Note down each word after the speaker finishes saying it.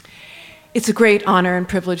It's a great honor and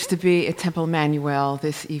privilege to be at Temple Emmanuel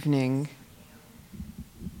this evening.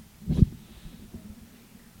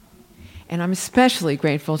 And I'm especially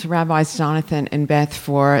grateful to Rabbis Jonathan and Beth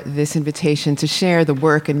for this invitation to share the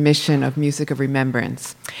work and mission of Music of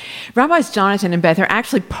Remembrance. Rabbis Jonathan and Beth are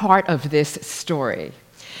actually part of this story.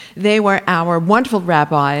 They were our wonderful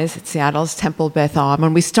rabbis at Seattle's Temple Beth Am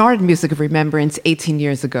when we started Music of Remembrance 18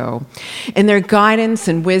 years ago. And their guidance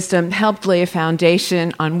and wisdom helped lay a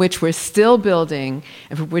foundation on which we're still building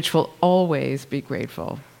and for which we'll always be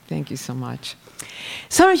grateful. Thank you so much.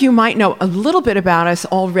 Some of you might know a little bit about us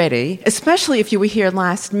already, especially if you were here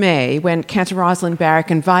last May when Cantor Rosalind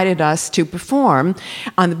Barrick invited us to perform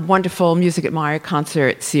on the wonderful Music at Meijer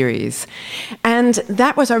concert series. And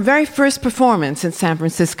that was our very first performance in San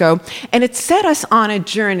Francisco, and it set us on a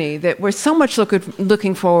journey that we're so much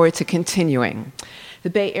looking forward to continuing. The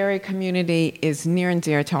Bay Area community is near and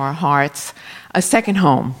dear to our hearts, a second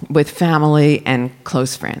home with family and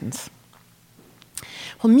close friends.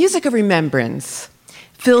 Well, Music of Remembrance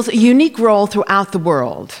fills a unique role throughout the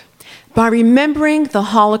world by remembering the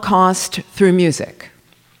Holocaust through music.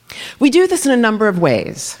 We do this in a number of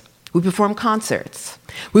ways. We perform concerts.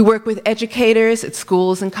 We work with educators at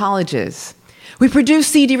schools and colleges. We produce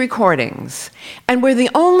CD recordings. And we're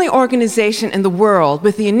the only organization in the world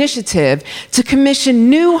with the initiative to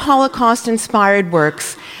commission new Holocaust-inspired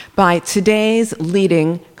works by today's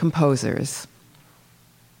leading composers.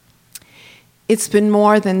 It's been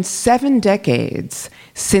more than 7 decades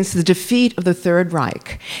since the defeat of the Third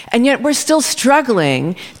Reich, and yet we're still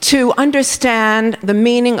struggling to understand the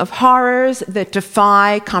meaning of horrors that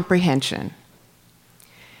defy comprehension.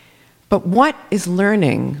 But what is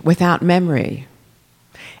learning without memory?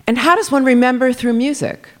 And how does one remember through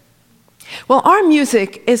music? Well, our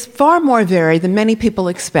music is far more varied than many people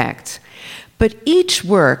expect, but each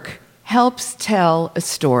work helps tell a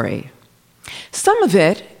story. Some of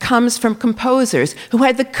it comes from composers who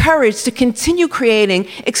had the courage to continue creating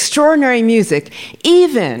extraordinary music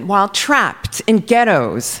even while trapped in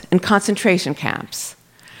ghettos and concentration camps.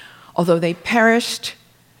 Although they perished,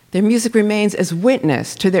 their music remains as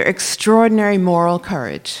witness to their extraordinary moral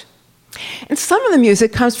courage. And some of the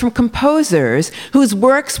music comes from composers whose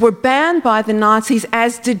works were banned by the Nazis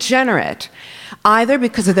as degenerate, either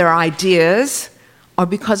because of their ideas or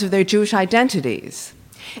because of their Jewish identities.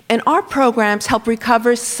 And our programs help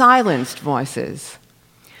recover silenced voices.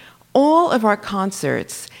 All of our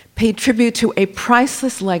concerts pay tribute to a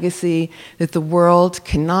priceless legacy that the world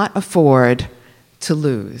cannot afford to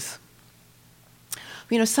lose.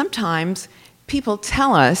 You know, sometimes people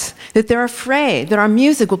tell us that they're afraid that our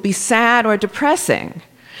music will be sad or depressing.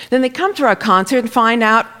 Then they come to our concert and find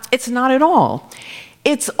out it's not at all.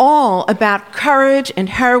 It's all about courage and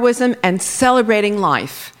heroism and celebrating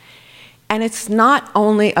life. And it's not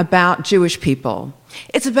only about Jewish people.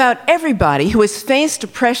 It's about everybody who has faced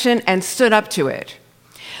oppression and stood up to it.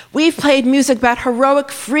 We've played music about heroic,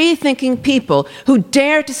 free-thinking people who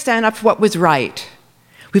dared to stand up for what was right.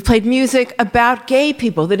 We've played music about gay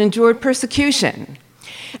people that endured persecution,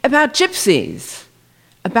 about gypsies,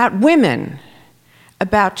 about women,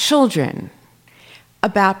 about children,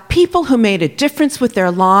 about people who made a difference with their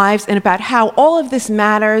lives, and about how all of this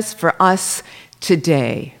matters for us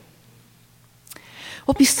today.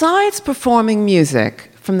 Well, besides performing music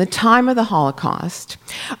from the time of the Holocaust,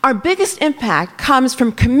 our biggest impact comes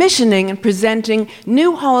from commissioning and presenting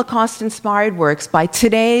new Holocaust-inspired works by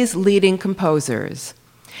today's leading composers.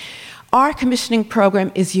 Our commissioning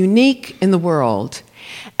program is unique in the world,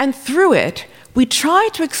 and through it, we try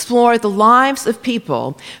to explore the lives of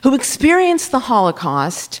people who experienced the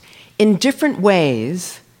Holocaust in different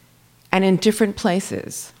ways and in different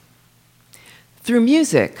places. Through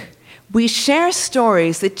music, we share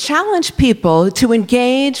stories that challenge people to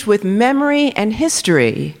engage with memory and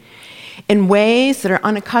history in ways that are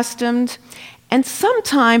unaccustomed and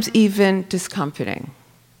sometimes even discomforting.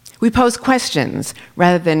 We pose questions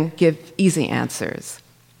rather than give easy answers.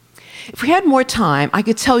 If we had more time, I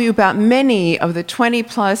could tell you about many of the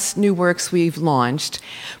 20-plus new works we've launched,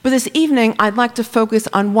 but this evening I'd like to focus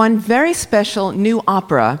on one very special new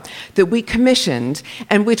opera that we commissioned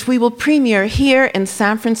and which we will premiere here in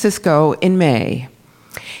San Francisco in May.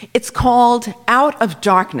 It's called Out of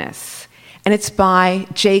Darkness, and it's by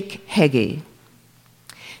Jake Heggie.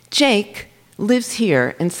 Jake lives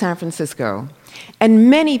here in San Francisco, and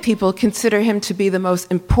many people consider him to be the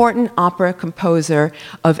most important opera composer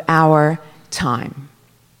of our time.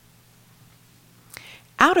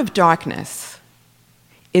 Out of Darkness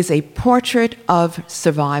is a portrait of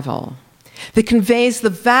survival that conveys the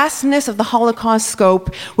vastness of the Holocaust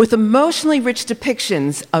scope with emotionally rich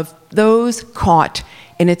depictions of those caught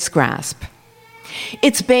in its grasp.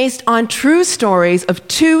 It's based on true stories of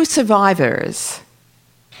two survivors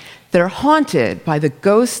that are haunted by the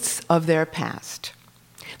ghosts of their past.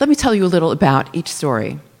 Let me tell you a little about each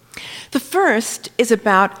story. The first is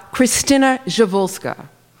about Krystyna Zawolska,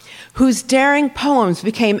 whose daring poems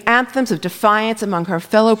became anthems of defiance among her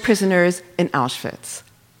fellow prisoners in Auschwitz.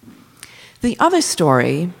 The other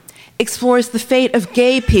story explores the fate of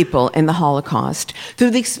gay people in the Holocaust through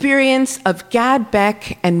the experience of Gad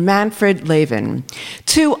Beck and Manfred Levin,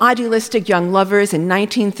 two idealistic young lovers in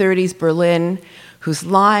 1930s Berlin whose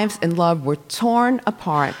lives and love were torn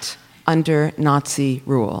apart under Nazi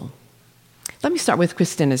rule. Let me start with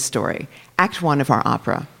Krystyna's story, Act 1 of our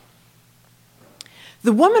opera.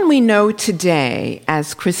 The woman we know today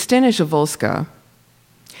as Krystyna Zawolska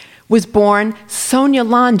was born Sonia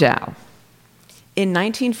Landau in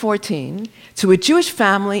 1914 to a Jewish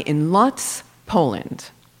family in Lodz, Poland.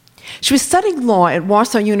 She was studying law at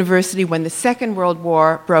Warsaw University when the Second World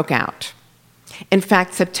War broke out. In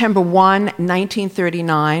fact, September 1,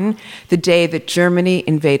 1939, the day that Germany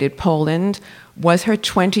invaded Poland, was her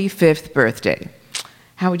 25th birthday.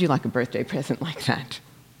 How would you like a birthday present like that?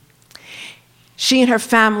 She and her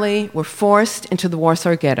family were forced into the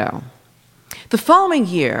Warsaw Ghetto. The following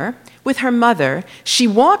year, with her mother, she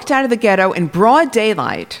walked out of the ghetto in broad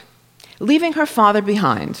daylight, leaving her father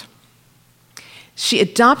behind. She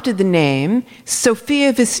adopted the name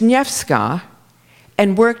Sofia Wisniewska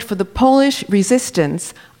and worked for the Polish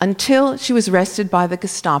resistance until she was arrested by the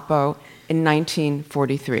Gestapo in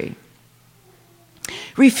 1943.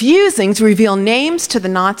 Refusing to reveal names to the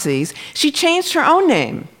Nazis, she changed her own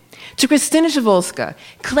name to Krystyna Zawolska,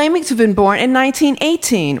 claiming to have been born in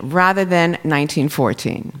 1918 rather than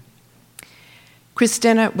 1914.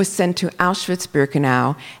 Krystyna was sent to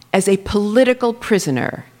Auschwitz-Birkenau as a political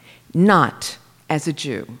prisoner, not as a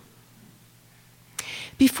Jew.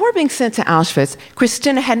 Before being sent to Auschwitz,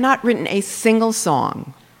 Krystyna had not written a single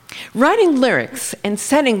song. Writing lyrics and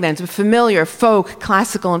setting them to familiar folk,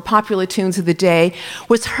 classical, and popular tunes of the day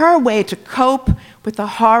was her way to cope with the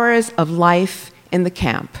horrors of life in the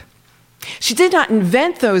camp. She did not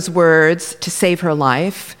invent those words to save her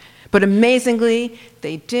life, but amazingly,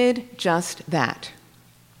 they did just that.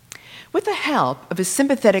 With the help of a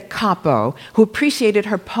sympathetic capo who appreciated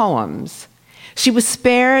her poems, she was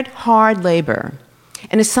spared hard labor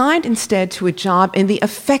and assigned instead to a job in the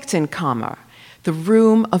Affektenkammer, the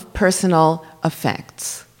room of personal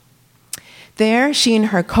effects. There, she and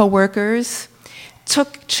her co-workers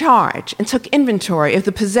took charge and took inventory of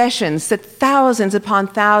the possessions that thousands upon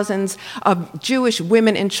thousands of Jewish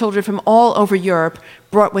women and children from all over Europe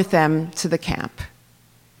brought with them to the camp.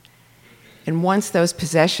 And once those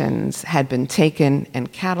possessions had been taken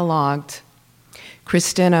and cataloged,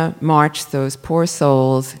 Krystyna marched those poor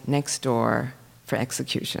souls next door for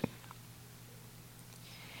execution.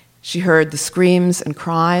 She heard the screams and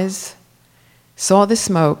cries, saw the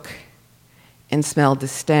smoke, and smelled the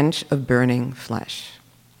stench of burning flesh.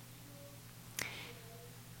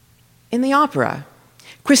 In the opera,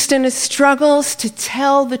 Krystyna struggles to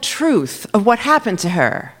tell the truth of what happened to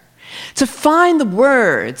her, to find the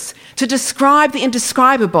words to describe the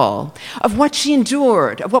indescribable, of what she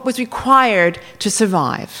endured, of what was required to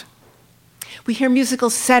survive. We hear musical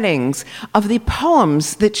settings of the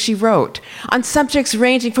poems that she wrote on subjects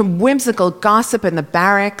ranging from whimsical gossip in the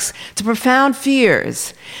barracks to profound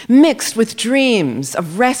fears, mixed with dreams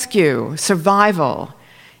of rescue, survival,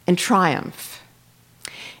 and triumph.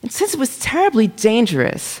 And since it was terribly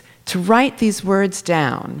dangerous to write these words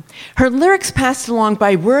down, her lyrics passed along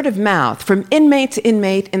by word of mouth from inmate to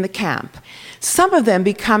inmate in the camp, some of them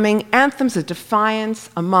becoming anthems of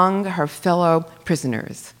defiance among her fellow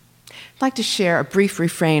prisoners. I'd like to share a brief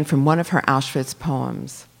refrain from one of her Auschwitz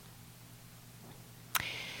poems.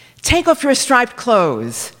 Take off your striped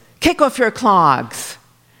clothes, kick off your clogs.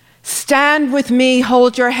 Stand with me,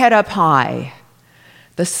 hold your head up high.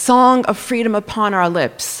 The song of freedom upon our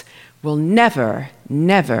lips will never,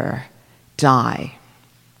 never die.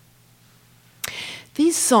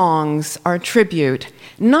 These songs are a tribute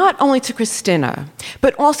not only to Krystyna,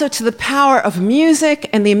 but also to the power of music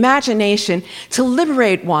and the imagination to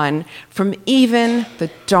liberate one from even the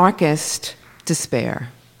darkest despair.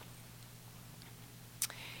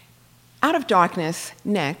 Out of Darkness,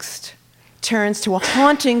 next, turns to a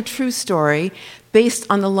haunting true story based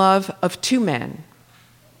on the love of two men,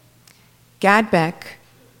 Gad Beck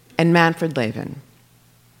and Manfred Levin.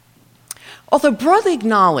 Although broadly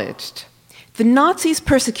acknowledged, the Nazis'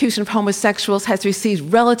 persecution of homosexuals has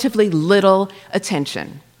received relatively little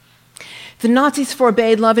attention. The Nazis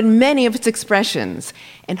forbade love in many of its expressions,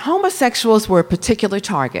 and homosexuals were a particular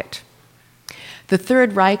target. The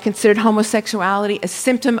Third Reich considered homosexuality a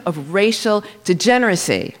symptom of racial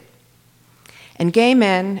degeneracy. And gay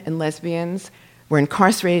men and lesbians were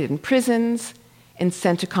incarcerated in prisons and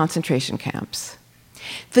sent to concentration camps.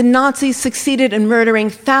 The Nazis succeeded in murdering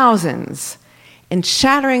thousands and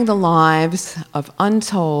shattering the lives of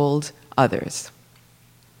untold others.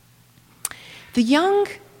 The young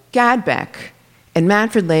Gad Beck and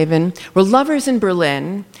Manfred Levin were lovers in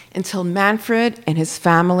Berlin until Manfred and his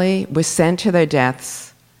family were sent to their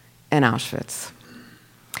deaths in Auschwitz.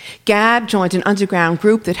 Gad joined an underground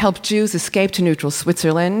group that helped Jews escape to neutral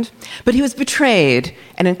Switzerland, but he was betrayed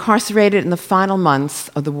and incarcerated in the final months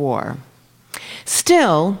of the war.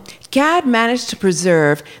 Still, Gad managed to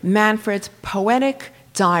preserve Manfred's poetic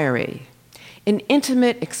diary, an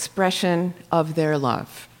intimate expression of their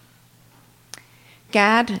love.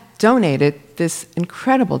 Gad donated this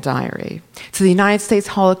incredible diary to the United States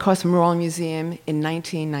Holocaust Memorial Museum in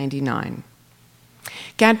 1999.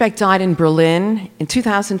 Gad Beck died in Berlin in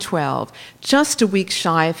 2012, just a week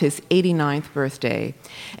shy of his 89th birthday,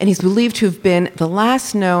 and he's believed to have been the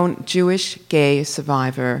last known Jewish gay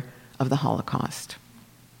survivor of the Holocaust.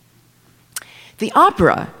 The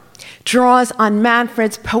opera draws on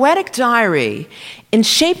Manfred's poetic diary in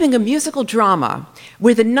shaping a musical drama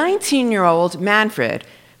where the 19-year-old Manfred,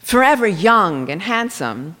 forever young and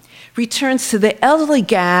handsome, returns to the elderly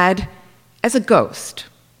Gad as a ghost.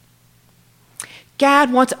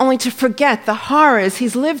 Gad wants only to forget the horrors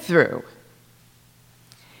he's lived through.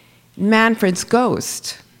 Manfred's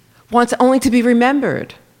ghost wants only to be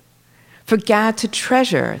remembered, for Gad to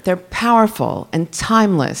treasure their powerful and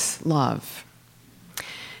timeless love.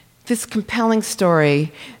 This compelling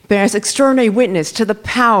story bears extraordinary witness to the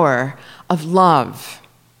power of love,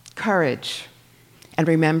 courage, and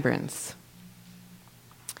remembrance.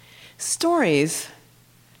 Stories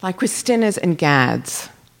like Christina's and Gad's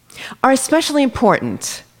are especially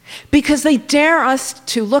important because they dare us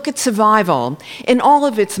to look at survival in all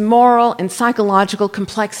of its moral and psychological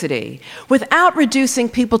complexity without reducing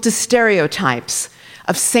people to stereotypes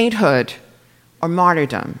of sainthood or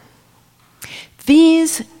martyrdom.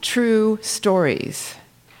 These true stories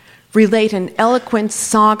relate an eloquent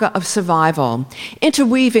saga of survival,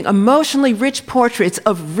 interweaving emotionally rich portraits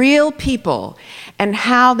of real people and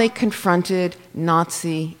how they confronted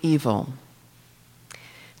Nazi evil.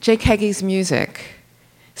 Jake Heggie's music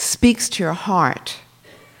speaks to your heart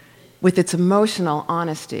with its emotional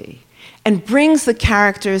honesty and brings the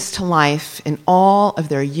characters to life in all of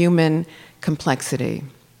their human complexity.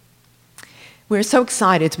 We're so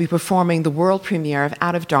excited to be performing the world premiere of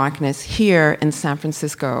Out of Darkness here in San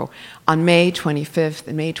Francisco on May 25th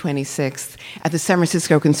and May 26th at the San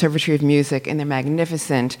Francisco Conservatory of Music in their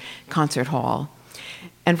magnificent concert hall.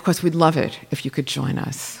 And of course, we'd love it if you could join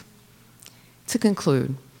us. To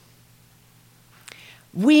conclude,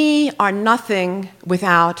 we are nothing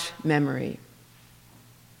without memory.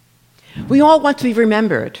 We all want to be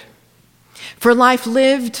remembered for life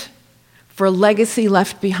lived, for a legacy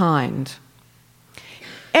left behind.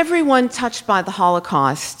 Everyone touched by the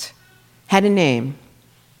Holocaust had a name,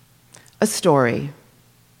 a story.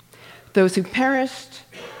 Those who perished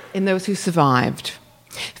and those who survived.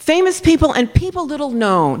 Famous people and people little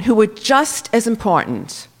known who were just as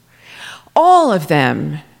important. All of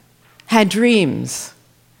them had dreams,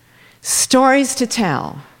 stories to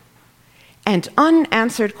tell, and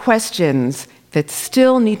unanswered questions that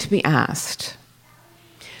still need to be asked.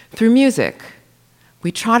 Through music,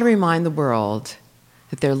 we try to remind the world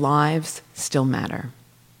that their lives still matter.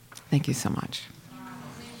 Thank you so much.